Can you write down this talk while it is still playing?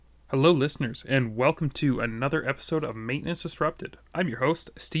Hello, listeners, and welcome to another episode of Maintenance Disrupted. I'm your host,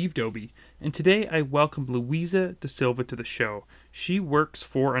 Steve Doby, and today I welcome Luisa Da Silva to the show. She works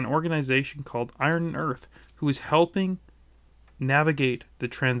for an organization called Iron and Earth, who is helping navigate the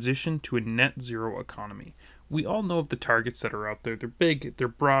transition to a net zero economy. We all know of the targets that are out there. They're big, they're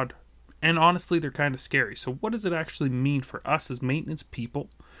broad, and honestly, they're kind of scary. So, what does it actually mean for us as maintenance people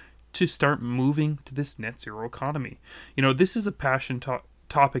to start moving to this net zero economy? You know, this is a passion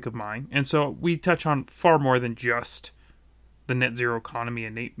topic of mine, and so we touch on far more than just the net zero economy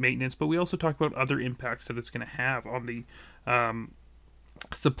and maintenance, but we also talk about other impacts that it's going to have on the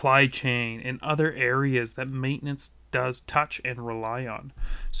supply chain and other areas that maintenance does touch and rely on.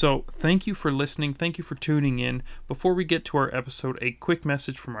 So thank you for listening, thank you for tuning in. Before we get to our episode, a quick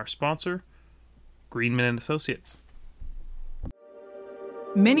message from our sponsor, Greenman and Associates.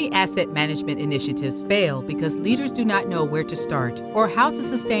 Many asset management initiatives fail because leaders do not know where to start or how to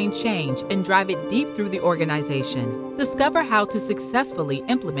sustain change and drive it deep through the organization. Discover how to successfully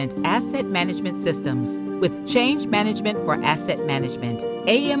implement asset management systems with Change Management for Asset Management,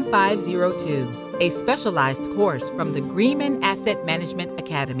 AM502, a specialized course from the Greenman Asset Management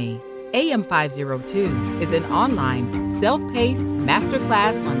Academy. AM502 is an online, self-paced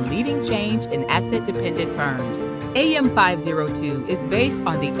masterclass on leading change in asset-dependent firms. AM502 is based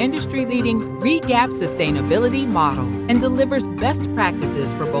on the industry-leading REGAP sustainability model and delivers best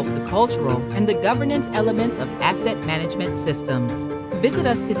practices for both the cultural and the governance elements of asset management systems. Visit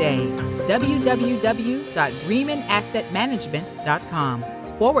us today,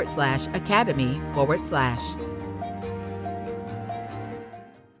 www.greenmanassetmanagement.com/academy/.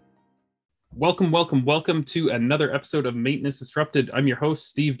 Welcome to another episode of Maintenance Disrupted. I'm your host,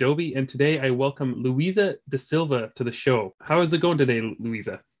 Steve Doby, and today I welcome Luisa Da Silva to the show. How is it going today,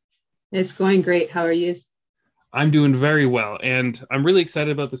 Luisa? It's going great. How are you? I'm doing very well, and I'm really excited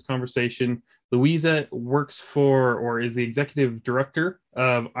about this conversation. Luisa works for, or is the executive director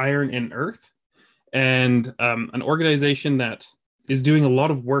of Iron and Earth, and an organization that is doing a lot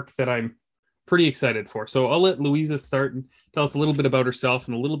of work that I'm pretty excited for. So I'll let Luisa start and tell us a little bit about herself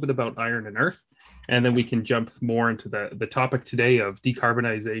and a little bit about Iron and Earth, and then we can jump more into the topic today of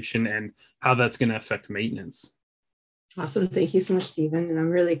decarbonization and how that's going to affect maintenance. Awesome. Thank you so much, Stephen. And I'm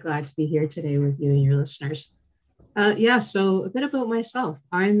really glad to be here today with you and your listeners. So a bit about myself.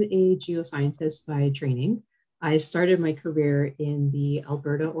 I'm a geoscientist by training. I started my career in the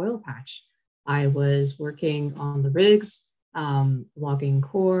Alberta oil patch. I was working on the rigs, logging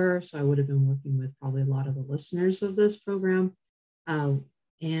core. So I would have been working with probably a lot of the listeners of this program.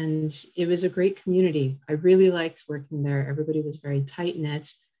 And it was a great community. I really liked working there. Everybody was very tight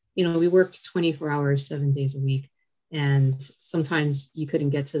knit. You know, we worked 24 hours, 7 days a week. And sometimes you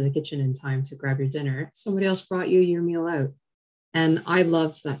couldn't get to the kitchen in time to grab your dinner. Somebody else brought you your meal out. And I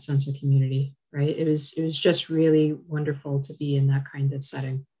loved that sense of community, right? It was just really wonderful to be in that kind of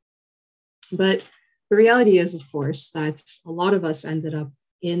setting. But the reality is, of course, that a lot of us ended up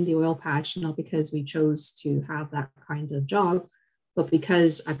in the oil patch, not because we chose to have that kind of job, but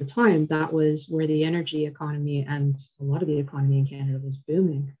because at the time that was where the energy economy and a lot of the economy in Canada was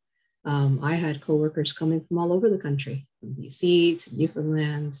booming. I had coworkers coming from all over the country, from BC to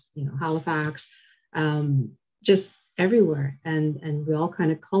Newfoundland, Halifax, just everywhere. And we all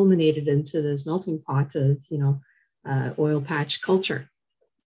kind of culminated into this melting pot of, oil patch culture.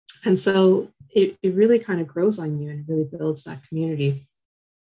 And so it really kind of grows on you and really builds that community.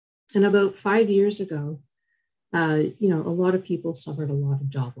 And about 5 years ago, a lot of people suffered a lot of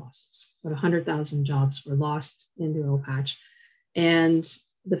job losses. About 100,000 jobs were lost in the oil patch. And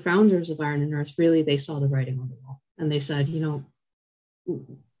the founders of Iron and Earth, really, they saw the writing on the wall. And they said,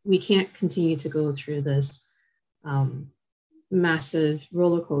 we can't continue to go through this massive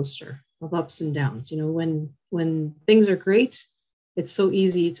roller coaster of ups and downs. When things are great, it's so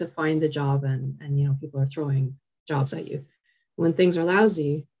easy to find a job and people are throwing jobs at you. When things are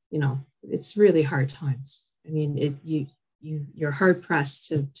lousy, it's really hard times. I mean, you're hard pressed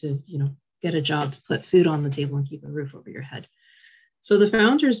to get a job to put food on the table and keep a roof over your head. So the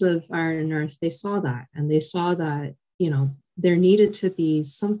founders of Iron and Earth, they saw that, and they saw that, there needed to be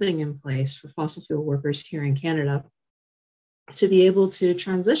something in place for fossil fuel workers here in Canada to be able to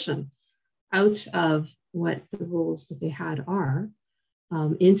transition out of what the rules that they had are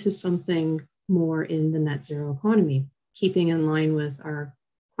into something more in the net zero economy, keeping in line with our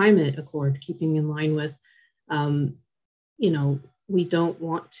climate accord, keeping in line with, we don't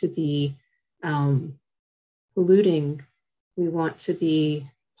want to be polluting. We want to be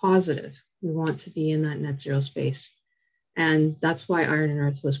positive. We want to be in that net zero space. And that's why Iron and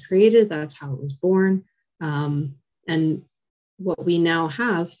Earth was created. That's how it was born. And what we now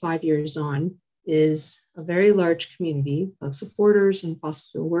have 5 years on is a very large community of supporters and fossil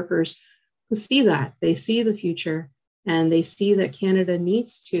fuel workers who see that. They see the future and they see that Canada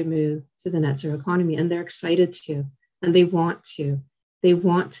needs to move to the net zero economy, and they're excited to, and they want to. They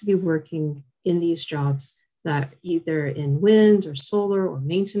want to be working in these jobs that either in wind or solar or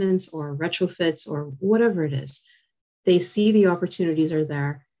maintenance or retrofits or whatever it is. They see the opportunities are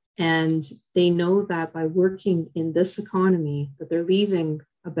there, and they know that by working in this economy that they're leaving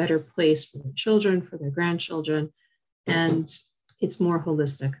a better place for their children, for their grandchildren, and it's more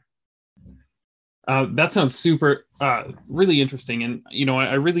holistic. That sounds super, really interesting. And,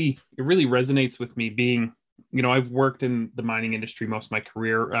 it really resonates with me being, I've worked in the mining industry most of my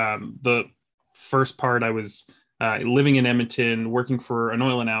career. The first part, I was living in Edmonton, working for an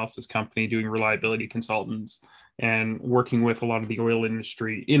oil analysis company, doing reliability consultants and working with a lot of the oil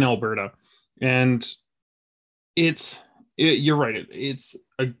industry in Alberta. And you're right. It's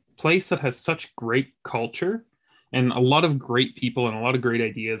a place that has such great culture and a lot of great people and a lot of great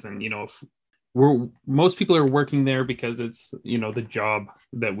ideas. And, most people are working there because it's, the job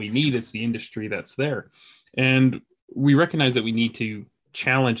that we need. It's the industry that's there. And we recognize that we need to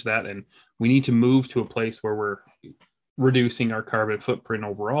challenge that, and we need to move to a place where we're reducing our carbon footprint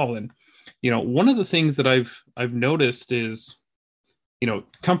overall. And, one of the things that I've noticed is,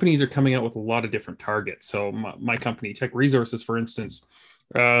 companies are coming out with a lot of different targets. So my company, Tech Resources, for instance,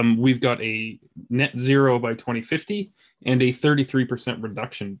 we've got a net zero by 2050 and a 33%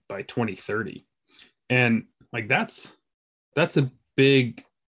 reduction by 2030. And like, that's a big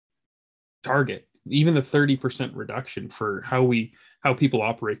target, even the 30% reduction for how people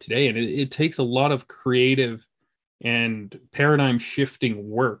operate today. And it takes a lot of creative and paradigm shifting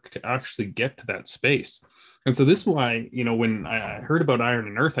work to actually get to that space. And so this is why, when I heard about Iron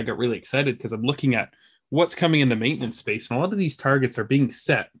and Earth, I got really excited because I'm looking at what's coming in the maintenance space. And a lot of these targets are being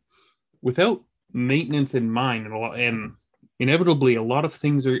set without maintenance in mind. And inevitably, a lot of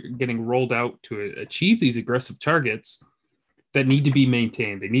things are getting rolled out to achieve these aggressive targets that need to be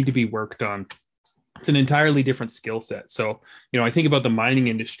maintained. They need to be worked on. It's an entirely different skill set. So, I think about the mining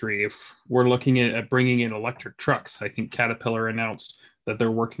industry. If we're looking at bringing in electric trucks, I think Caterpillar announced that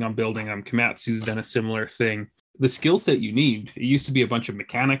they're working on building them. Komatsu's done a similar thing. The skill set you need, it used to be a bunch of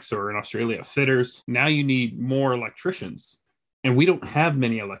mechanics, or in Australia, fitters. Now you need more electricians, and we don't have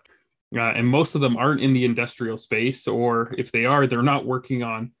many electricians. And most of them aren't in the industrial space, or if they are, they're not working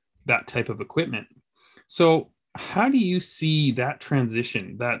on that type of equipment. So how do you see that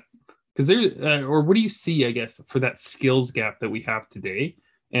transition? Or what do you see, I guess, for that skills gap that we have today?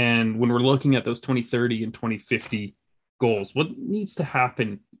 And when we're looking at those 2030 and 2050 goals, what needs to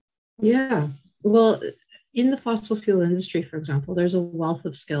happen? Yeah, well, in the fossil fuel industry, for example, there's a wealth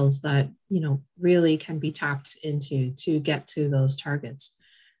of skills that, really can be tapped into to get to those targets.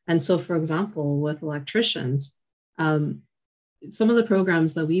 And so, for example, with electricians, some of the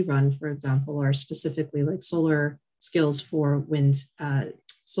programs that we run, for example, are specifically like solar skills for wind,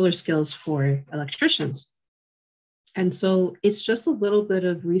 solar skills for electricians. And so it's just a little bit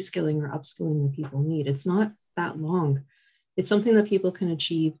of reskilling or upskilling that people need. It's not that long. It's something that people can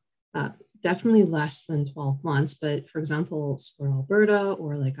achieve definitely less than 12 months. But for example, for Alberta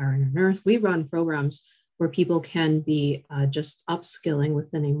or like Iron and Earth, we run programs where people can be just upskilling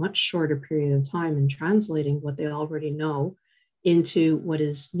within a much shorter period of time and translating what they already know into what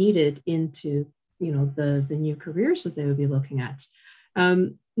is needed into the new careers that they would be looking at.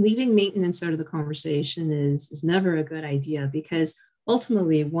 Leaving maintenance out of the conversation is never a good idea, because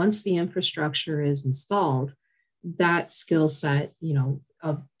ultimately, once the infrastructure is installed, that skill set,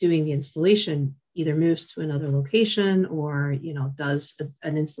 of doing the installation either moves to another location or, does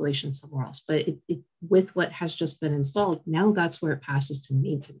an installation somewhere else. But with what has just been installed, now that's where it passes to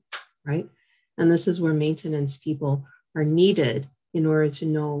maintenance, right? And this is where maintenance people are needed in order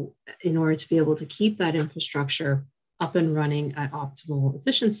to be able to keep that infrastructure up and running at optimal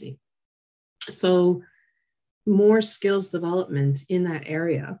efficiency. So more skills development in that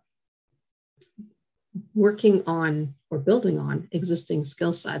area, working on or building on existing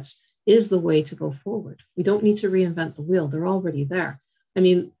skill sets, is the way to go forward. We don't need to reinvent the wheel. They're already there. I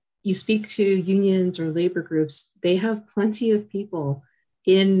mean, you speak to unions or labor groups, they have plenty of people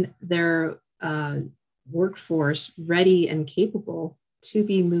in their workforce ready and capable to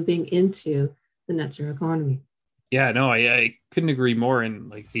be moving into the net zero economy. Yeah, no, I couldn't agree more. And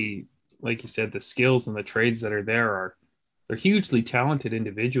like you said, the skills and the trades that are there they're hugely talented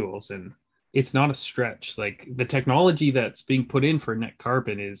individuals, and it's not a stretch. Like, the technology that's being put in for net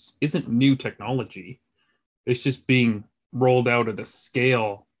carbon isn't new technology. It's just being rolled out at a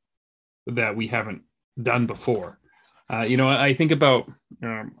scale that we haven't done before. I think about,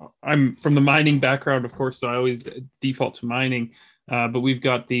 I'm from the mining background, of course, so I always default to mining. But we've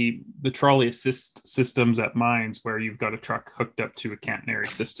got the trolley assist systems at mines where you've got a truck hooked up to a catenary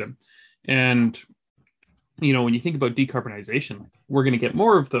system. And, when you think about decarbonization, we're going to get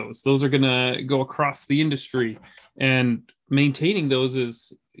more of those. Those are going to go across the industry, and maintaining those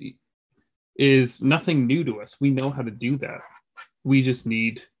is nothing new to us. We know how to do that. We just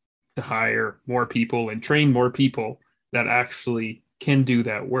need to hire more people and train more people that actually can do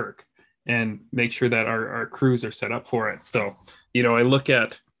that work and make sure that our crews are set up for it. So, I look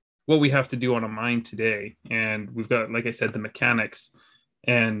at what we have to do on a mine today, and we've got, like I said, the mechanics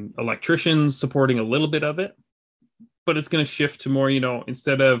and electricians supporting a little bit of it, but it's going to shift to more,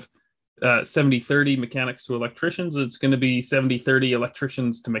 instead of 70-30 mechanics to electricians, it's going to be 70-30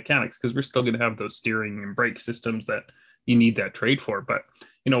 electricians to mechanics, because we're still going to have those steering and brake systems that you need that trade for. But,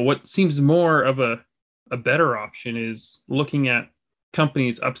 what seems more of a better option is looking at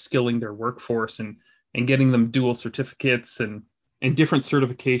companies upskilling their workforce and getting them dual certificates and different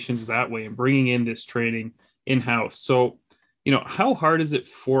certifications that way, and bringing in this training in-house. So, how hard is it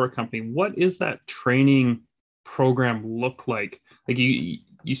for a company? What is that training program look like? Like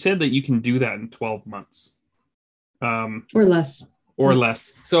you said that you can do that in 12 months. Or less. Or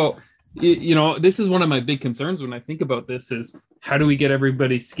less. So, this is one of my big concerns when I think about this is, how do we get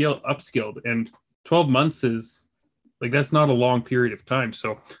everybody upskilled? And 12 months is like, that's not a long period of time.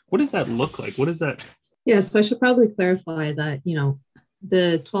 So what does that look like? What is that? Yeah, so I should probably clarify that,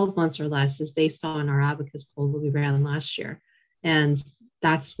 the 12 months or less is based on our abacus poll that we ran last year. And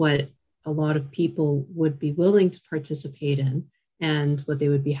that's what a lot of people would be willing to participate in, and what they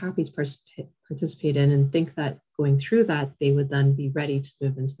would be happy to participate in, and think that going through that, they would then be ready to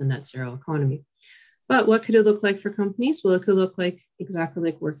move into the net zero economy. But what could it look like for companies? Well, it could look like exactly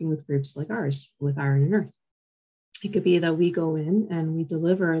like working with groups like ours, with Iron and Earth. It could be that we go in and we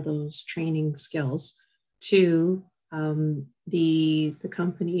deliver those training skills to the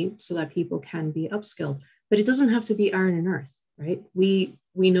company so that people can be upskilled. But it doesn't have to be Iron and Earth, right? We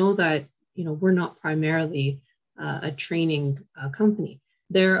know that, we're not primarily a training company.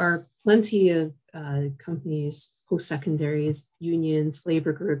 There are plenty of companies, post-secondaries, unions,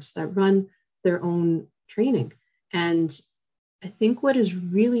 labor groups that run their own training. And I think what is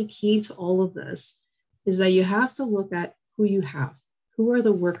really key to all of this is that you have to look at who you have, who are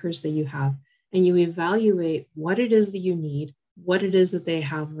the workers that you have, and you evaluate what it is that you need, what it is that they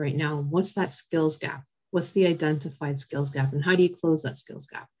have right now, what's that skills gap, what's the identified skills gap, and how do you close that skills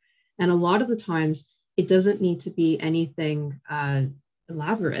gap? And a lot of the times, it doesn't need to be anything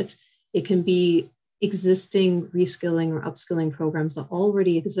elaborate. It can be existing reskilling or upskilling programs that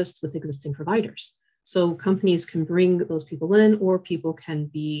already exist with existing providers. So companies can bring those people in, or people can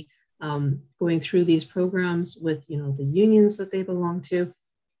be going through these programs with, the unions that they belong to.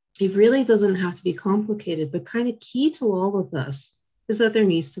 It really doesn't have to be complicated, but kind of key to all of this is that there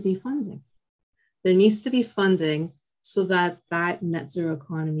needs to be funding. There needs to be funding so that that net zero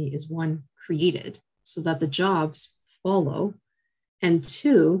economy is, one, created, so that the jobs follow, and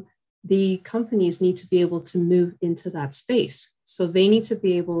two, the companies need to be able to move into that space. So they need to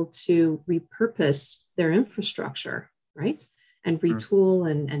be able to repurpose their infrastructure, right? And retool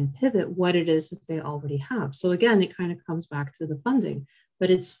and pivot what it is that they already have. So again, it kind of comes back to the funding,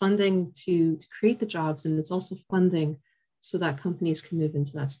 but it's funding to create the jobs, and it's also funding so that companies can move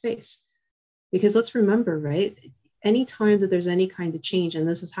into that space. Because let's remember, right? Anytime that there's any kind of change, and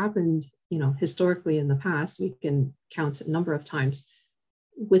this has happened, historically in the past, we can count a number of times,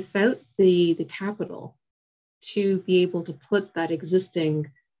 without the capital to be able to put that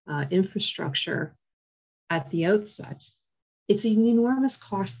existing infrastructure at the outset, it's an enormous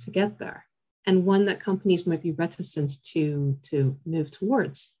cost to get there, and one that companies might be reticent to move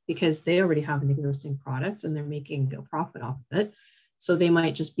towards, because they already have an existing product and they're making a profit off of it. So they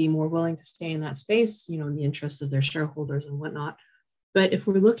might just be more willing to stay in that space, in the interest of their shareholders and whatnot. But if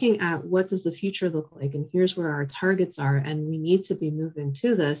we're looking at what does the future look like, and here's where our targets are, and we need to be moving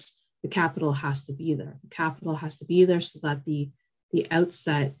to this, the capital has to be there. The capital has to be there so that the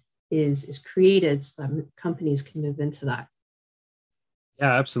outset is created so that companies can move into that.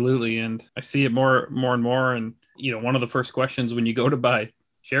 Yeah, absolutely. And I see it more and more. And, one of the first questions when you go to buy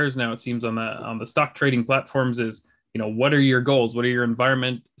shares now, it seems on the stock trading platforms is, what are your goals? What are your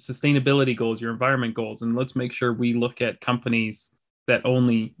sustainability goals, your environment goals? And let's make sure we look at companies that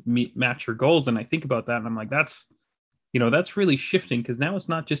only match your goals. And I think about that and I'm like, that's really shifting, because now it's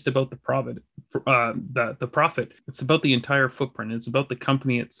not just about the profit, the profit. It's about the entire footprint. It's about the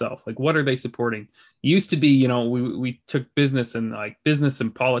company itself. Like, what are they supporting? It used to be, we took business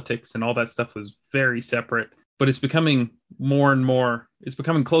and politics and all that stuff was very separate. but it's becoming more and more, it's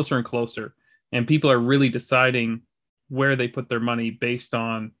becoming closer and closer. And people are really deciding where they put their money based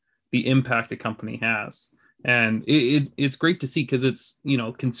on the impact a company has. And it's great to see because it's,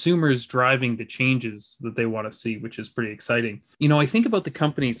 consumers driving the changes that they want to see, which is pretty exciting. I think about the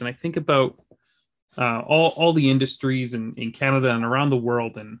companies and I think about all the industries in Canada and around the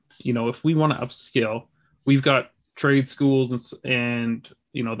world. And, if we want to upskill, we've got trade schools and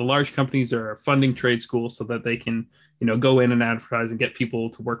the large companies are funding trade schools so that they can, go in and advertise and get people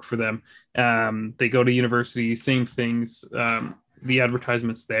to work for them. They go to university, same things, the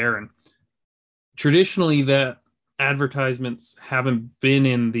advertisements there. And traditionally that advertisements haven't been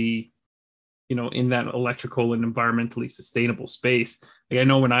in in that electrical and environmentally sustainable space. Like I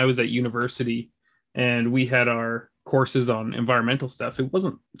know when I was at university and we had our courses on environmental stuff, it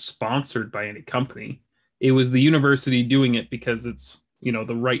wasn't sponsored by any company. It was the university doing it because it's,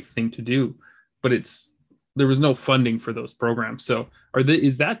 the right thing to do, but there was no funding for those programs. So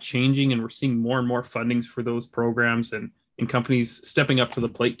is that changing, and we're seeing more and more fundings for those programs and companies stepping up to the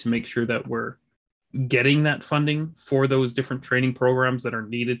plate to make sure that we're getting that funding for those different training programs that are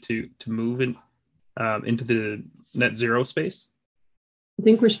needed to move into the net zero space? I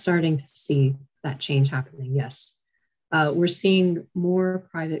think we're starting to see that change happening. Yes. We're seeing more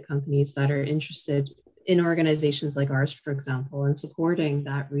private companies that are interested in organizations like ours, for example, and supporting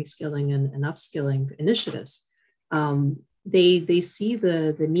that reskilling and upskilling initiatives. They see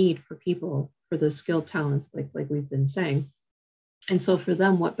the need for people, for the skilled talent, like we've been saying. And so for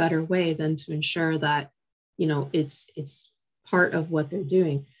them, what better way than to ensure that, it's part of what they're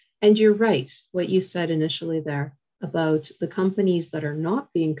doing. And you're right, what you said initially there about the companies that are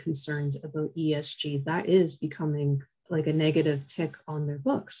not being concerned about ESG, that is becoming like a negative tick on their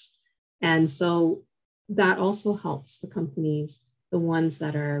books. And so that also helps the companies, the ones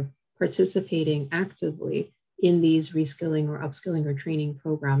that are participating actively in these reskilling or upskilling or training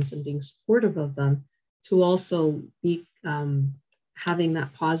programs and being supportive of them, to also be having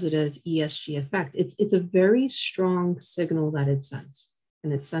that positive ESG effect. It's a very strong signal that it sends.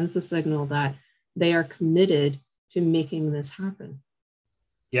 And it sends the signal that they are committed to making this happen.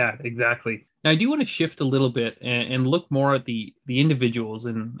 Yeah, exactly. Now, I do want to shift a little bit and look more at the individuals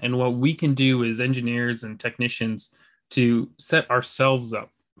and what we can do as engineers and technicians to set ourselves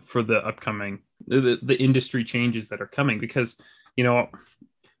up for the upcoming, the industry changes that are coming. Because,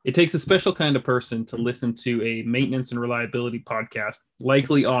 it takes a special kind of person to listen to a maintenance and reliability podcast,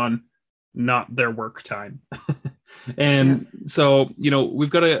 likely on not their work time. And so, we've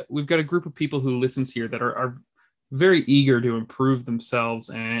got a group of people who listens here that are very eager to improve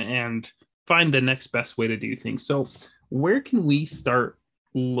themselves and find the next best way to do things. So where can we start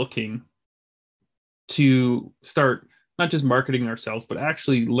looking to start not just marketing ourselves, but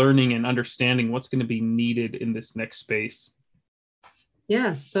actually learning and understanding what's going to be needed in this next space?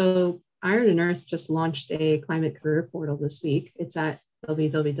 Yeah, so Iron and Earth just launched a climate career portal this week. It's at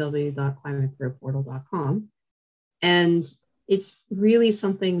www.climatecareerportal.com. And it's really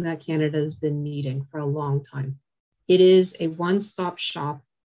something that Canada has been needing for a long time. It is a one-stop shop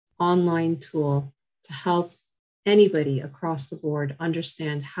online tool to help anybody across the board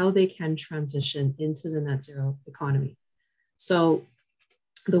understand how they can transition into the net zero economy. So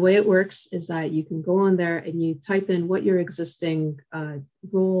the way it works is that you can go on there and you type in what your existing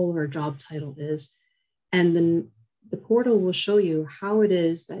role or job title is, and then the portal will show you how it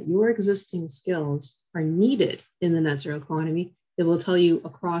is that your existing skills are needed in the net zero economy. It will tell you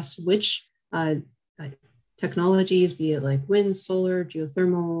across which technologies, be it like wind, solar,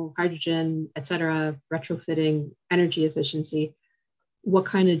 geothermal, hydrogen, et cetera, retrofitting, energy efficiency, what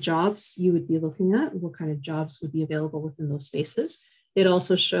kind of jobs you would be looking at, what kind of jobs would be available within those spaces. It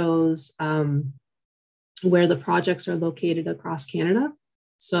also shows where the projects are located across Canada.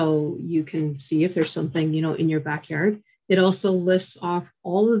 So you can see if there's something, in your backyard. It also lists off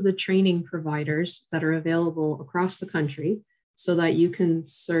all of the training providers that are available across the country so that you can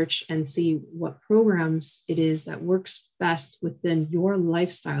search and see what programs it is that works best within your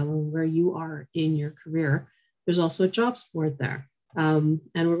lifestyle and where you are in your career. There's also a jobs board there. And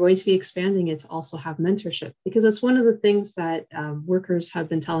we're going to be expanding it to also have mentorship, because it's one of the things that workers have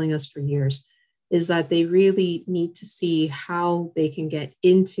been telling us for years, is that they really need to see how they can get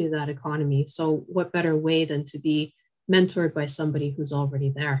into that economy. So what better way than to be mentored by somebody who's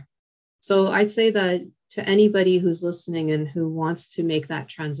already there? So I'd say that to anybody who's listening and who wants to make that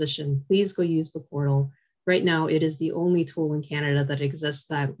transition, please go use the portal. Right now, it is the only tool in Canada that exists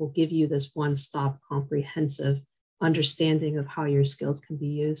that will give you this one-stop comprehensive understanding of how your skills can be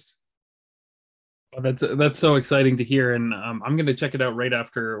used. Oh, that's so exciting to hear, and I'm going to check it out right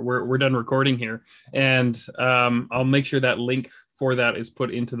after we're done recording here, and I'll make sure that link for that is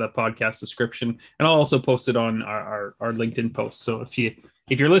put into the podcast description, and I'll also post it on our LinkedIn post. So if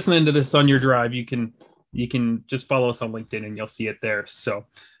you're listening to this on your drive, you can just follow us on LinkedIn, and you'll see it there. So,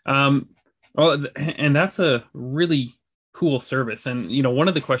 well, and that's a really cool service, and one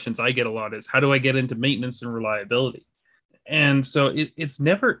of the questions I get a lot is how do I get into maintenance and reliability? And so it's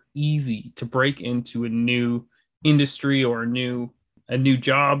never easy to break into a new industry or a new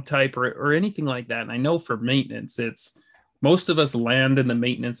job type or anything like that. And I know for maintenance, it's most of us land in the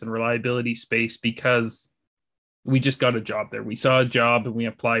maintenance and reliability space because we just got a job there. We saw a job and we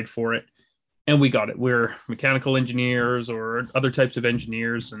applied for it and we got it. We're mechanical engineers or other types of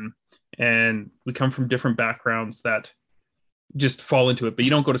engineers, and we come from different backgrounds that just fall into it. But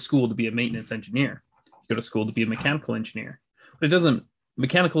you don't go to school to be a maintenance engineer. You go to school to be a mechanical engineer. But it doesn't.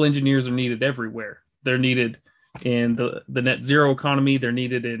 Mechanical engineers are needed everywhere. They're needed in the net zero economy. They're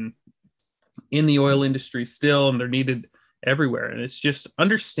needed in the oil industry still, and they're needed everywhere. And it's just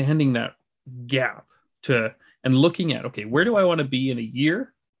understanding that gap and looking at, okay, where do I want to be in a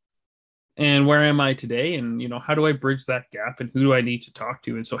year, and where am I today, and how do I bridge that gap, and who do I need to talk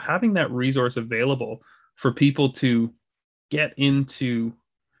to? And so having that resource available for people to get into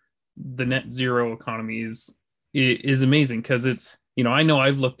the net zero economy is amazing, because it's I know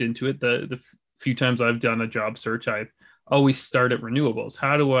I've looked into it. The few times I've done a job search, I've always start at renewables.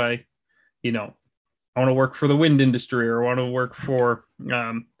 How do I want to work for the wind industry, or I want to work for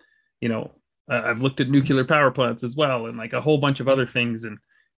I've looked at nuclear power plants as well, and like a whole bunch of other things,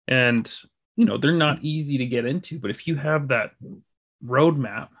 and they're not easy to get into, but if you have that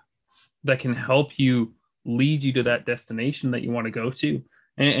roadmap that can help you lead you to that destination that you want to go to,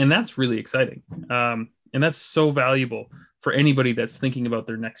 and that's really exciting, and that's so valuable for anybody that's thinking about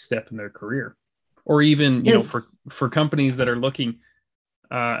their next step in their career, or even Yes. for companies that are looking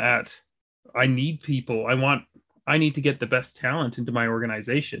at, I need people, I need to get the best talent into my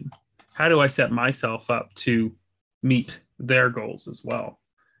organization. How do I set myself up to meet their goals as well?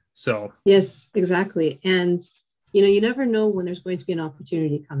 So Yes, exactly. And you never know when there's going to be an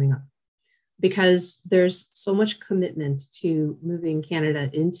opportunity coming up, because there's so much commitment to moving Canada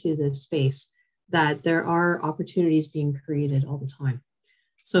into this space that there are opportunities being created all the time.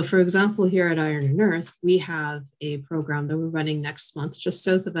 So, for example, here at Iron and Earth, we have a program that we're running next month just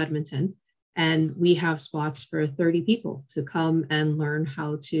south of Edmonton, and we have spots for 30 people to come and learn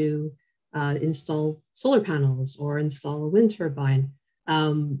how to install solar panels or install a wind turbine.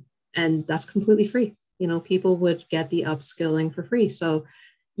 And that's completely free. People would get the upskilling for free. So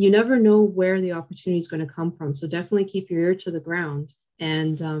you never know where the opportunity is going to come from. So definitely keep your ear to the ground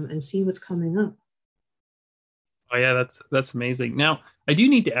and see what's coming up. oh yeah, that's amazing. Now I do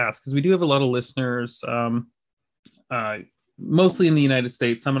need to ask, because we do have a lot of listeners, uh, mostly in the United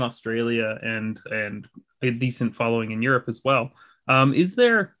States, some in Australia, and a decent following in Europe as well. Is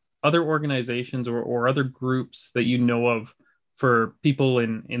there other organizations or other groups that you know of for people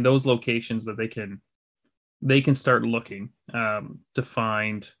in those locations that they can start looking to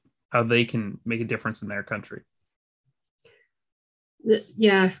find how they can make a difference in their country?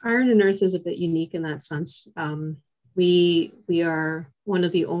 Yeah, Iron and Earth is a bit unique in that sense. We are one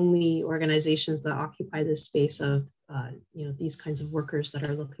of the only organizations that occupy this space of these kinds of workers that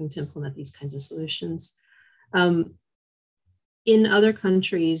are looking to implement these kinds of solutions. Um, in other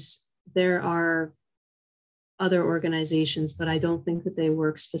countries, there are other organizations, but I don't think that they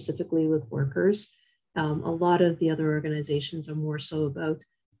work specifically with workers. A lot of the other organizations are more so about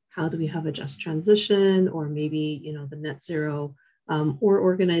how do we have a just transition, or maybe the net zero, or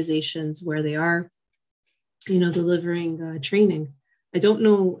organizations where they are delivering training. I don't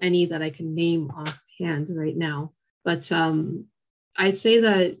know any that I can name offhand right now, but I'd say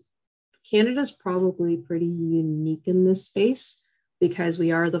that Canada's probably pretty unique in this space, because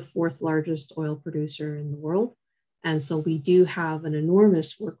we are the fourth largest oil producer in the world. And so we do have an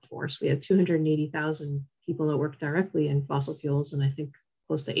enormous workforce. We have 280,000 people that work directly in fossil fuels, and I think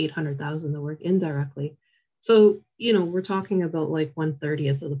close to 800,000 that work indirectly. So, we're talking about like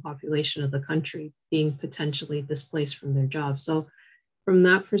 1/30th of the population of the country being potentially displaced from their jobs. So from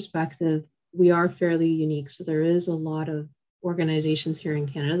that perspective, we are fairly unique. So there is a lot of organizations here in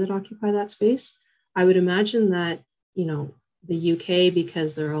Canada that occupy that space. I would imagine that, the UK,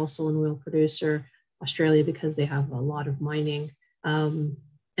 because they're also an oil producer, Australia, because they have a lot of mining, and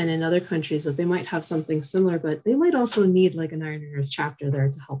in other countries that they might have something similar, but they might also need like an Iron and Earth chapter there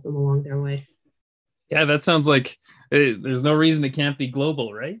to help them along their way. Yeah, that sounds like there's no reason it can't be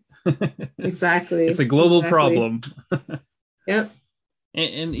global, right? Exactly. It's a global Exactly. problem. Yep.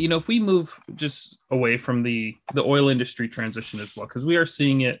 And if we move just away from the oil industry transition as well, because we are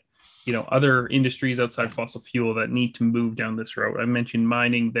seeing it, other industries outside fossil fuel that need to move down this road. I mentioned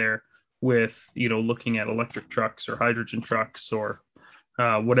mining there with, looking at electric trucks or hydrogen trucks or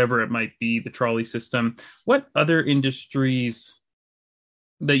whatever it might be, the trolley system. What other industries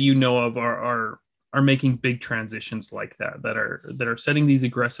that you know of are making big transitions like that are setting these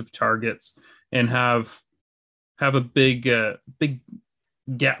aggressive targets and have a big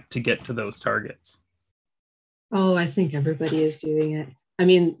gap to get to those targets? Oh, I think everybody is doing it. I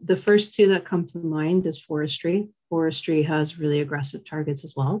mean, the first two that come to mind is forestry. Forestry has really aggressive targets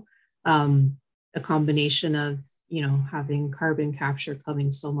as well. A combination of, having carbon capture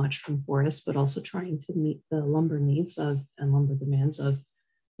coming so much from forests, but also trying to meet the lumber needs of and lumber demands of,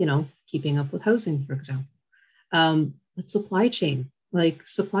 keeping up with housing, for example. But supply chain, like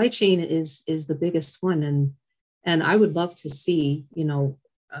supply chain is the biggest one. And I would love to see,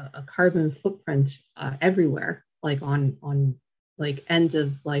 a carbon footprint everywhere, like on like end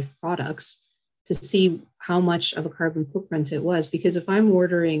of life products, to see how much of a carbon footprint it was. Because if I'm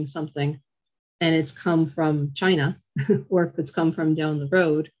ordering something and it's come from China, or if it's come from down the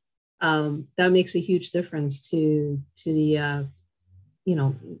road, that makes a huge difference to the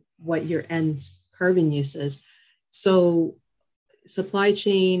what your end carbon use is. So supply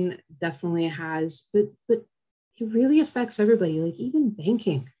chain definitely has, but it really affects everybody, like even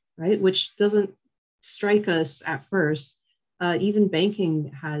banking, right? Which doesn't strike us at first. Even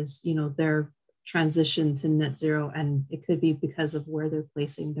banking has, their transition to net zero, and it could be because of where they're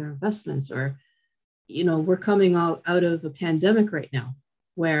placing their investments. Or, we're coming out of a pandemic right now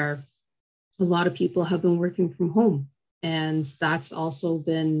where a lot of people have been working from home. And that's also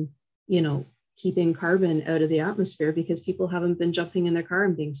been, keeping carbon out of the atmosphere because people haven't been jumping in their car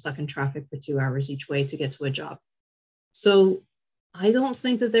and being stuck in traffic for 2 hours each way to get to a job. So I don't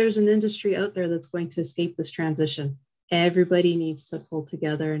think that there's an industry out there that's going to escape this transition. Everybody needs to pull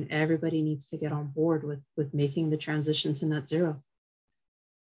together and everybody needs to get on board with making the transition to net zero.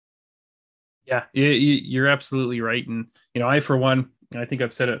 Yeah, you're absolutely right. And, I, for one, I think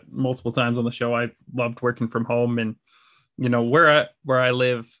I've said it multiple times on the show, I've loved working from home. And, where I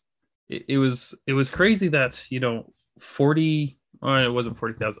live, it was crazy that, 40, oh, it wasn't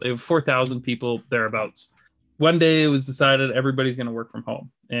 40,000, it was 4,000 people thereabouts. One day it was decided everybody's going to work from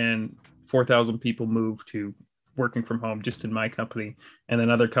home, and 4,000 people moved to working from home just in my company. And then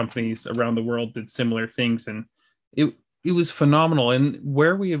other companies around the world did similar things. And it was phenomenal. And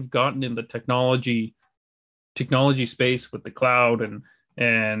where we have gotten in the technology space with the cloud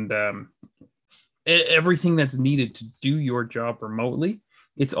and everything that's needed to do your job remotely,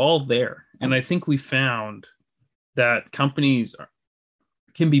 it's all there. And I think we found that companies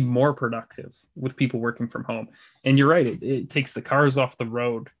can be more productive with people working from home. And you're right, it takes the cars off the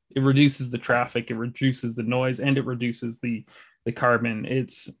road, it reduces the traffic, it reduces the noise, and it reduces the carbon.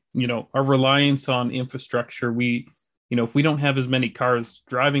 It's, our reliance on infrastructure. If we don't have as many cars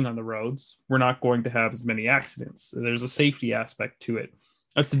driving on the roads, we're not going to have as many accidents. So there's a safety aspect to it.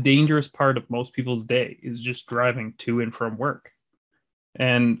 That's the dangerous part of most people's day, is just driving to and from work.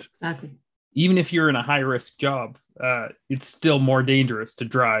 And Exactly. even if you're in a high risk job, it's still more dangerous to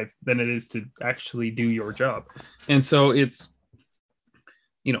drive than it is to actually do your job. And so it's,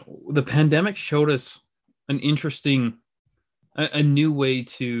 the pandemic showed us an interesting, a new way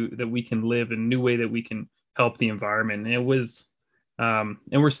that we can live, and a new way that we can help the environment. And it was, and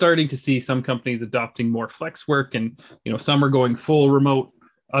we're starting to see some companies adopting more flex work, and, some are going full remote,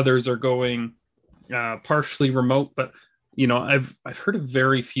 others are going partially remote. But, I've heard of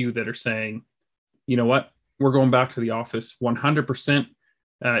very few that are saying, you know what, we're going back to the office 100%.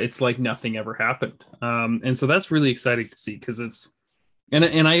 It's like nothing ever happened. And so that's really exciting to see, because it's,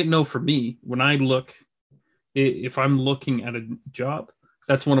 and I know for me, when I look, if I'm looking at a job,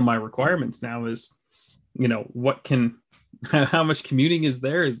 that's one of my requirements now is, what can, how much commuting is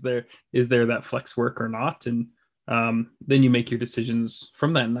there? Is there that flex work or not? And then you make your decisions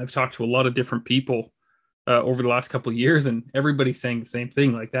from that. And I've talked to a lot of different people over the last couple of years, and everybody's saying the same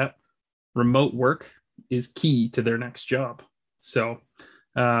thing, like that remote work is key to their next job. So,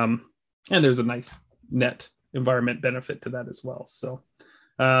 and there's a nice net environment benefit to that as well. So,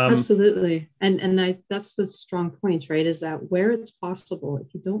 Absolutely. And that's the strong point, right? Is that where it's possible,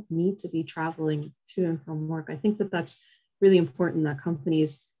 if you don't need to be traveling to and from work, I think that that's really important, that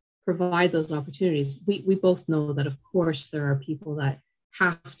companies provide those opportunities. We both know that, of course, there are people that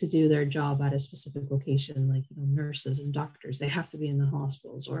have to do their job at a specific location, like, nurses and doctors, they have to be in the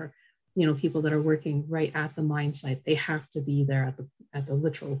hospitals, or, people that are working right at the mine site, they have to be there at the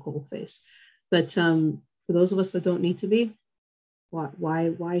literal coal face. But for those of us that don't need to be,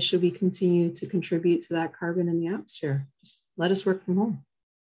 Why should we continue to contribute to that carbon in the atmosphere? Just let us work from home.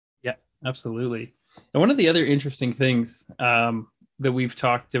 Yeah, absolutely. And one of the other interesting things that we've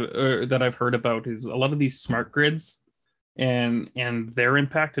talked to, or that I've heard about is a lot of these smart grids and their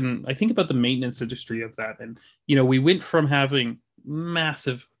impact. And I think about the maintenance industry of that. And, we went from having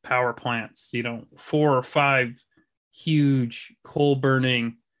massive power plants, 4 or 5 huge coal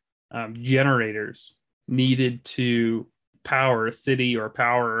burning generators needed to power a city or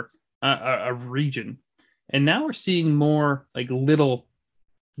power a region. And now we're seeing more like little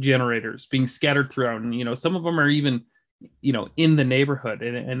generators being scattered throughout. And, some of them are even, in the neighborhood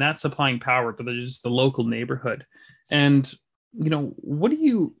and that's supplying power, but they're just the local neighborhood. And, what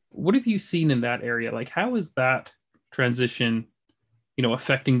have you seen in that area? Like, how is that transition,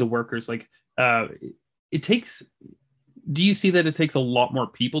 affecting the workers? Like, it takes, do you see that it takes a lot more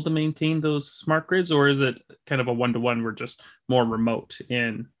people to maintain those smart grids, or is it kind of a one-to-one? We're just more remote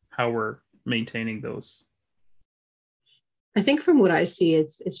in how we're maintaining those? I think from what I see,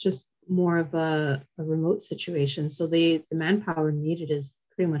 it's just more of a remote situation. So the manpower needed is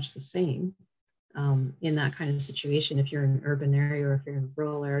pretty much the same in that kind of situation, if you're in an urban area or if you're in a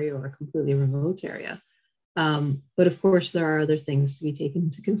rural area or a completely remote area. But of course, there are other things to be taken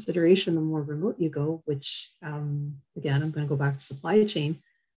into consideration the more remote you go, which, again, I'm going to go back to supply chain.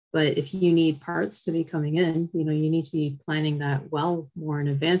 But if you need parts to be coming in, you need to be planning that well more in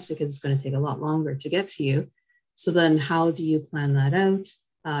advance because it's going to take a lot longer to get to you. So then how do you plan that out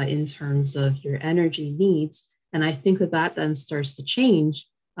in terms of your energy needs? And I think that then starts to change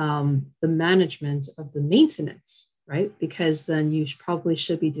the management of the maintenance, right? Because then you probably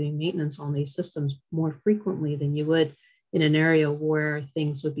should be doing maintenance on these systems more frequently than you would in an area where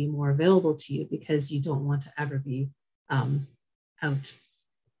things would be more available to you because you don't want to ever be out.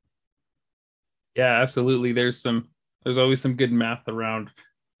 Yeah, absolutely. There's always some good math around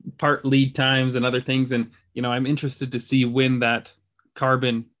part lead times and other things. And, I'm interested to see when that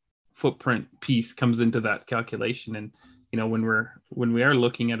carbon footprint piece comes into that calculation. And, when we are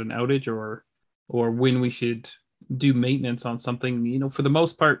looking at an outage or when we should do maintenance on something, for the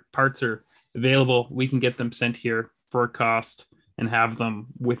most part, parts are available. We can get them sent here for a cost and have them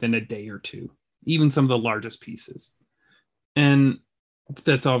within a day or two, even some of the largest pieces. And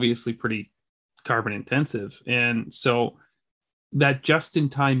that's obviously pretty carbon intensive. And so that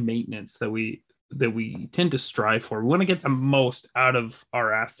just-in-time maintenance that we tend to strive for, we want to get the most out of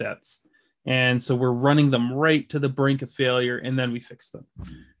our assets. And so we're running them right to the brink of failure and then we fix them.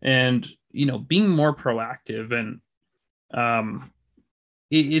 And, being more proactive and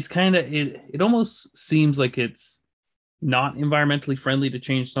it's kind of, it almost seems like it's not environmentally friendly to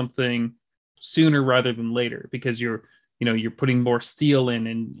change something sooner rather than later, because you're putting more steel in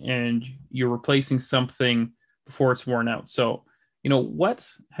and you're replacing something before it's worn out. So, what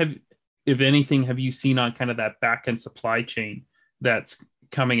if anything, have you seen on kind of that back end supply chain that's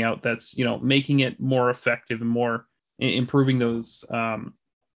coming out that's, making it more effective and more improving those,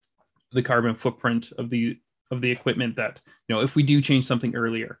 the carbon footprint of the equipment that, if we do change something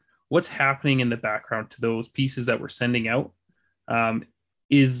earlier, what's happening in the background to those pieces that we're sending out?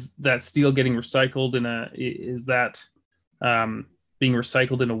 Is that steel getting recycled is that being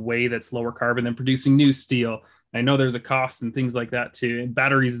recycled in a way that's lower carbon than producing new steel? I know there's a cost and things like that too. And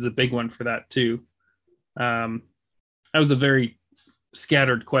batteries is a big one for that too. That was a very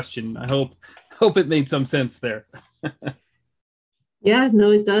scattered question. I hope it made some sense there. Yeah, no,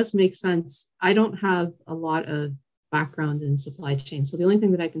 it does make sense. I don't have a lot of background in supply chain. So the only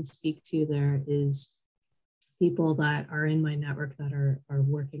thing that I can speak to there is people that are in my network that are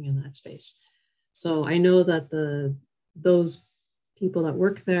working in that space. So I know that those people that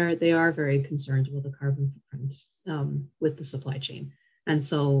work there, they are very concerned with the carbon footprint with the supply chain. And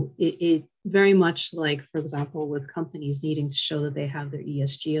so it very much like, for example, with companies needing to show that they have their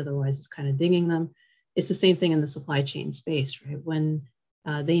ESG, otherwise it's kind of dinging them. It's the same thing in the supply chain space, right? When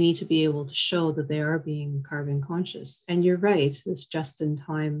they need to be able to show that they are being carbon conscious. And you're right, this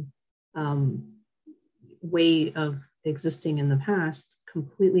just-in-time way of existing in the past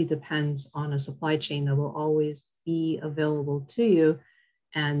completely depends on a supply chain that will always be available to you.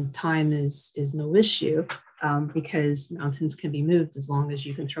 And time is no issue because mountains can be moved as long as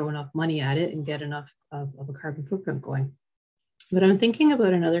you can throw enough money at it and get enough of a carbon footprint going. But I'm thinking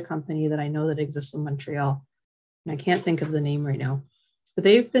about another company that I know that exists in Montreal, and I can't think of the name right now, but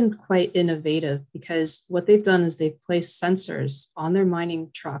they've been quite innovative because what they've done is they've placed sensors on their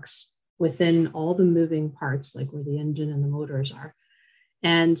mining trucks within all the moving parts, like where the engine and the motors are.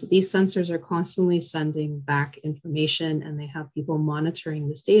 And these sensors are constantly sending back information, and they have people monitoring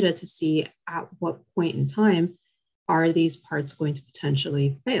this data to see at what point in time are these parts going to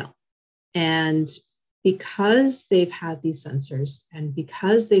potentially fail? And because they've had these sensors and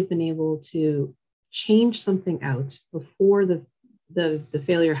because they've been able to change something out before the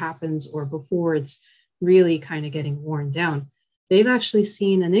failure happens or before it's really kind of getting worn down, they've actually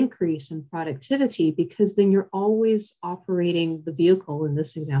seen an increase in productivity, because then you're always operating the vehicle, in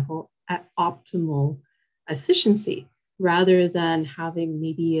this example, at optimal efficiency, rather than having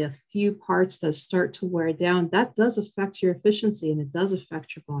maybe a few parts that start to wear down. That does affect your efficiency and it does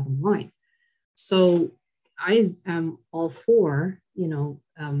affect your bottom line. So I am all for,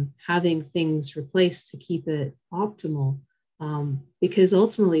 having things replaced to keep it optimal, because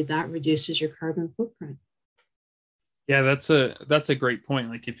ultimately that reduces your carbon footprint. Yeah, that's a great point.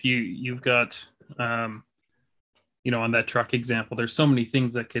 Like if you've got on that truck example, there's so many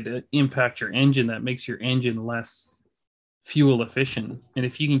things that could impact your engine that makes your engine less fuel efficient. And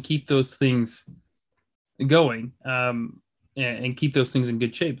if you can keep those things going, and keep those things in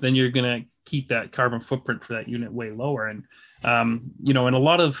good shape, then you're going to keep that carbon footprint for that unit way lower. And and a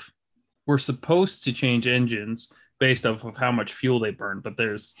lot of, we're supposed to change engines based off of how much fuel they burn, but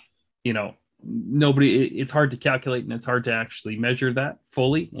there's nobody, it's hard to calculate and it's hard to actually measure that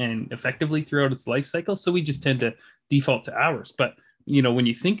fully and effectively throughout its life cycle. So we just tend to default to hours. But when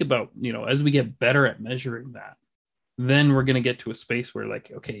you think about, as we get better at measuring that, then we're going to get to a space where,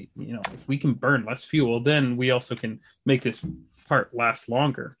 like, okay, if we can burn less fuel, then we also can make this part last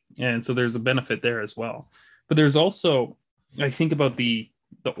longer. And so there's a benefit there as well. But there's also, I think about the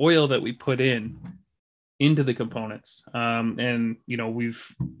oil that we put into the components. And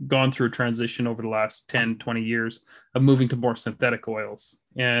we've gone through a transition over the last 10, 20 years of moving to more synthetic oils.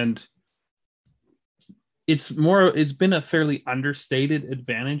 And it's been a fairly understated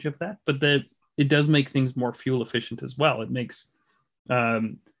advantage of that, but that it does make things more fuel efficient as well. It makes,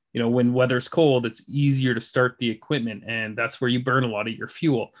 when weather's cold, it's easier to start the equipment, and that's where you burn a lot of your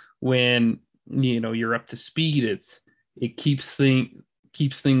fuel. When, you're up to speed, it keeps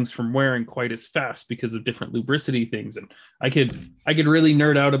things from wearing quite as fast because of different lubricity things. And I could really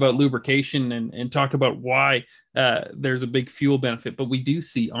nerd out about lubrication and talk about why there's a big fuel benefit, but we do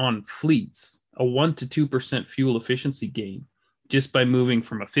see on fleets a 1% to 2% fuel efficiency gain just by moving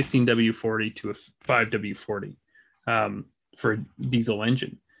from a 15W40 to a 5W40 for a diesel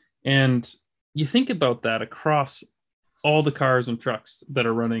engine. And you think about that across all the cars and trucks that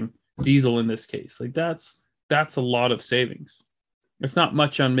are running diesel in this case, like that's a lot of savings. It's not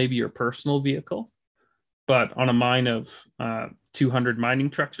much on maybe your personal vehicle, but on a mine of 200 mining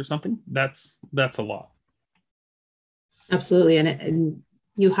trucks or something, that's a lot. Absolutely. And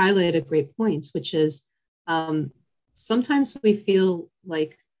you highlighted great points, which is sometimes we feel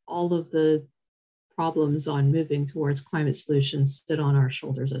like all of the problems on moving towards climate solutions sit on our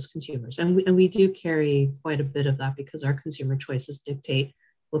shoulders as consumers. And we do carry quite a bit of that because our consumer choices dictate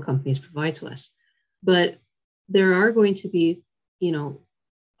what companies provide to us. But there are going to be,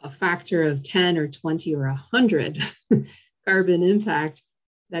 a factor of 10 or 20 or 100 carbon impact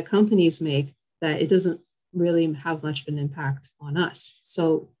that companies make that it doesn't really have much of an impact on us.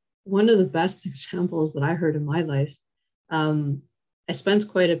 So one of the best examples that I heard in my life, I spent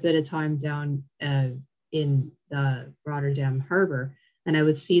quite a bit of time down in the Rotterdam harbor, and I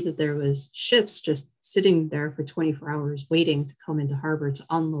would see that there was ships just sitting there for 24 hours waiting to come into harbor to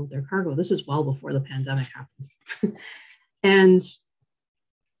unload their cargo. This is well before the pandemic happened. And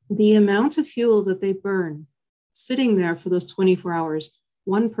the amount of fuel that they burn sitting there for those 24 hours,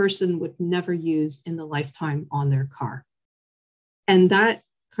 one person would never use in the lifetime on their car. And that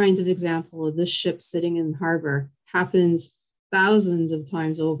kind of example of this ship sitting in harbor happens thousands of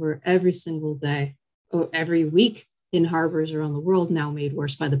times over every single day or every week in harbors around the world, now made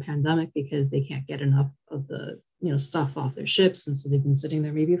worse by the pandemic because they can't get enough of the stuff off their ships. And so they've been sitting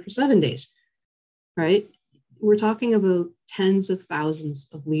there maybe for 7 days, right? We're talking about tens of thousands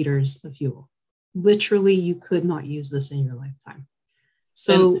of liters of fuel. Literally, you could not use this in your lifetime.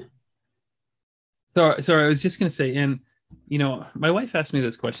 So I was just going to say, and my wife asked me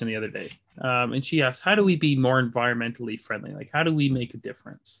this question the other day, and she asked, how do we be more environmentally friendly? Like, how do we make a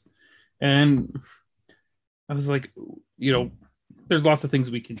difference? And I was like, there's lots of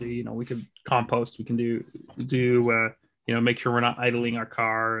things we can do. We can compost, we can do make sure we're not idling our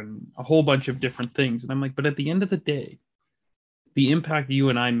car and a whole bunch of different things. And I'm like, but at the end of the day, the impact you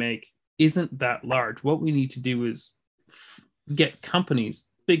and I make isn't that large. What we need to do is get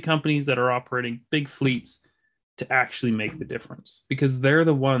big companies that are operating big fleets to actually make the difference, because they're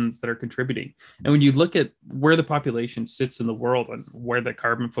the ones that are contributing. And when you look at where the population sits in the world and where the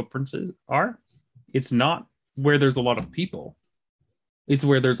carbon footprints are, it's not where there's a lot of people, it's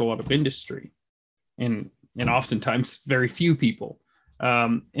where there's a lot of industry. And and oftentimes very few people.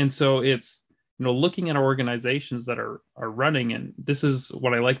 And so it's, looking at organizations that are running, and this is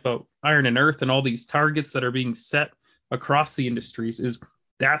what I like about Iron and Earth and all these targets that are being set across the industries, is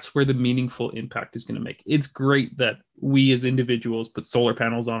that's where the meaningful impact is going to make. It's great that we as individuals put solar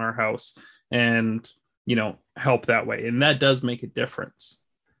panels on our house and, help that way. And that does make a difference,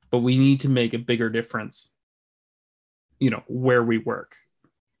 but we need to make a bigger difference, where we work.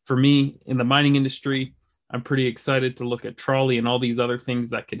 For me, in the mining industry, I'm pretty excited to look at trolley and all these other things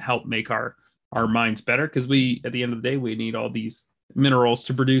that can help make our mines better, because we, at the end of the day, we need all these minerals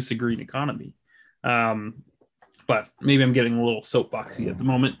to produce a green economy. But maybe I'm getting a little soapboxy at the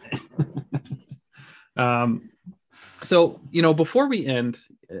moment. So, before we end,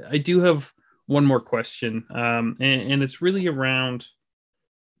 I do have one more question, and it's really around,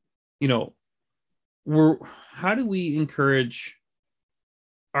 how do we encourage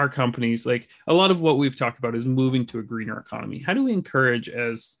our companies? Like, a lot of what we've talked about is moving to a greener economy. How do we encourage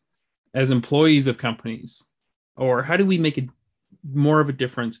as employees of companies, or how do we make more of a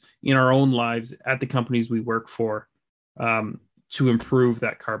difference in our own lives at the companies we work for, to improve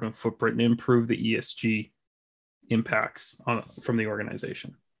that carbon footprint and improve the ESG impacts from the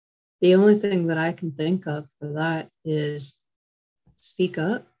organization? The only thing that I can think of for that is speak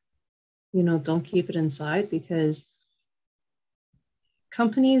up. Don't keep it inside, because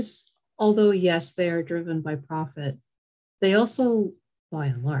companies, although yes, they are driven by profit, they also, by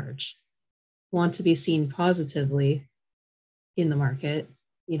and large, want to be seen positively in the market,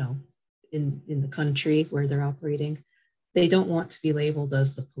 in the country where they're operating. They don't want to be labeled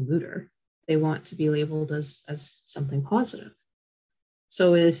as the polluter. They want to be labeled as something positive.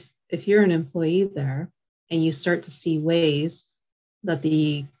 So if you're an employee there and you start to see ways that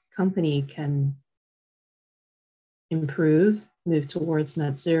the company can improve, move towards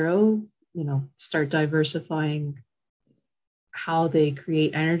net zero, start diversifying how they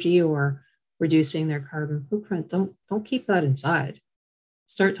create energy or reducing their carbon footprint, don't keep that inside.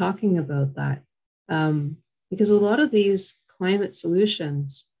 Start talking about that. Because a lot of these climate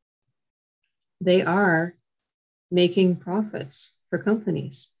solutions, they are making profits for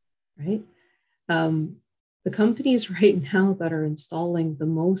companies, right? The companies right now that are installing the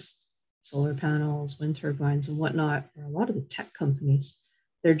most solar panels, wind turbines, and whatnot are a lot of the tech companies.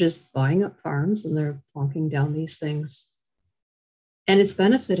 They're just buying up farms and they're plonking down these things. And it's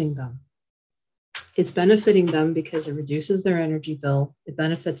benefiting them. It's benefiting them because it reduces their energy bill. It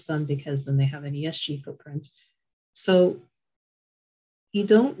benefits them because then they have an ESG footprint. So you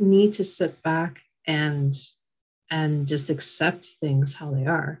don't need to sit back and just accept things how they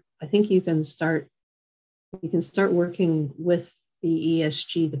are. I think you can start working with the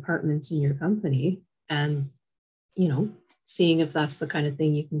ESG departments in your company and, seeing if that's the kind of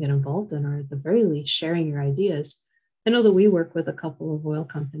thing you can get involved in, or at the very least sharing your ideas. I know that we work with a couple of oil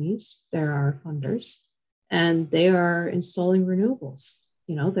companies. They're our funders, and they are installing renewables.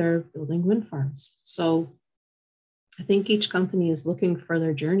 They're building wind farms. So I think each company is looking for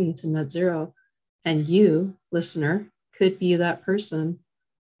their journey to net zero, and you, listener, could be that person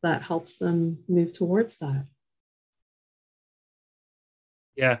that helps them move towards that.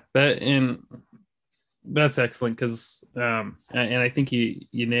 Yeah, that's excellent, because and I think you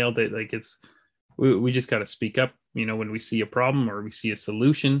nailed it. Like, we just got to speak up, when we see a problem or we see a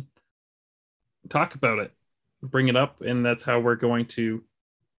solution, talk about it, bring it up. And that's how we're going to,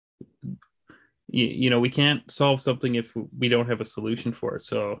 we can't solve something if we don't have a solution for it.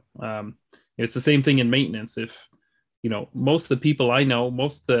 So it's the same thing in maintenance. If, most of the people I know,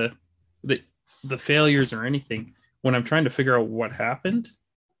 most of the failures or anything, when I'm trying to figure out what happened,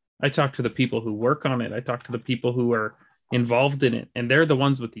 I talk to the people who work on it. I talk to the people who are involved in it, and they're the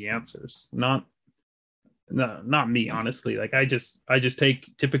ones with the answers, not me, honestly. Like, I just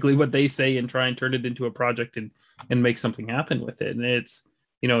take typically what they say and try and turn it into a project and make something happen with it. And it's,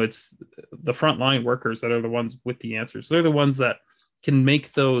 it's the frontline workers that are the ones with the answers. They're the ones that can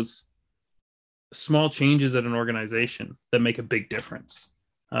make those small changes at an organization that make a big difference.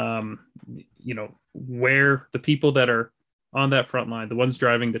 Where the people that are on that front line, the ones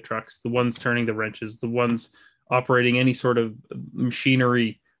driving the trucks, the ones turning the wrenches, the ones operating any sort of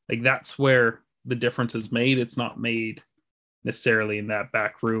machinery, like, that's where the difference is made. It's not made necessarily in that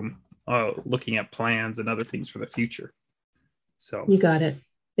back room, looking at plans and other things for the future. So you got it.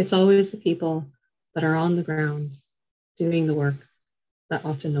 It's always the people that are on the ground doing the work that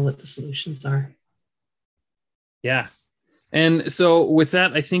often know what the solutions are. Yeah. And so with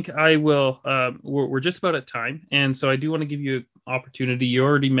that, I think I will, we're just about at time. And so I do want to give you an opportunity. You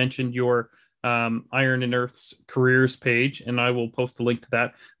already mentioned your Iron and Earth's careers page, and I will post a link to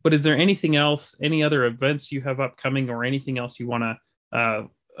that. But is there anything else, any other events you have upcoming, or anything else you want to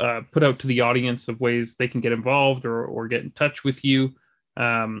put out to the audience of ways they can get involved or get in touch with you,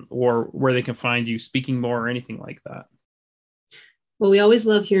 or where they can find you speaking more or anything like that? Well, we always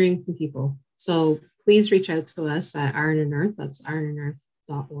love hearing from people. So please reach out to us at Iron and Earth. That's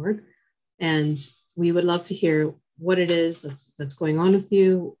ironandearth.org. And we would love to hear what it is that's going on with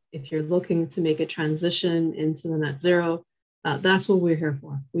you. If you're looking to make a transition into the net zero, that's what we're here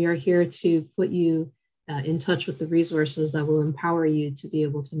for. We are here to put you in touch with the resources that will empower you to be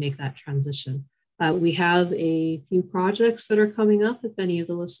able to make that transition. We have a few projects that are coming up if any of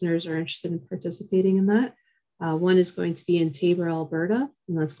the listeners are interested in participating in that. One is going to be in Tabor, Alberta,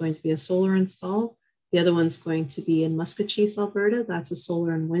 and that's going to be a solar install. The other one's going to be in Muscatcheese, Alberta. That's a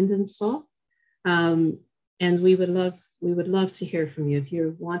solar and wind install. And we would love to hear from you. If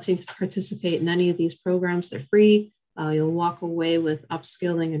you're wanting to participate in any of these programs, they're free. You'll walk away with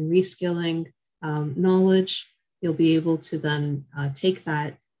upskilling and reskilling knowledge. You'll be able to then take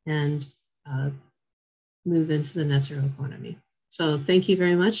that and move into the net zero economy. So thank you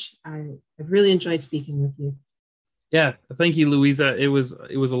very much. I've really enjoyed speaking with you. Yeah, thank you, Louisa. It was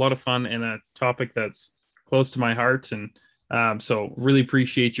a lot of fun and a topic that's close to my heart, and so really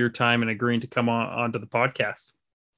appreciate your time and agreeing to come onto the podcast.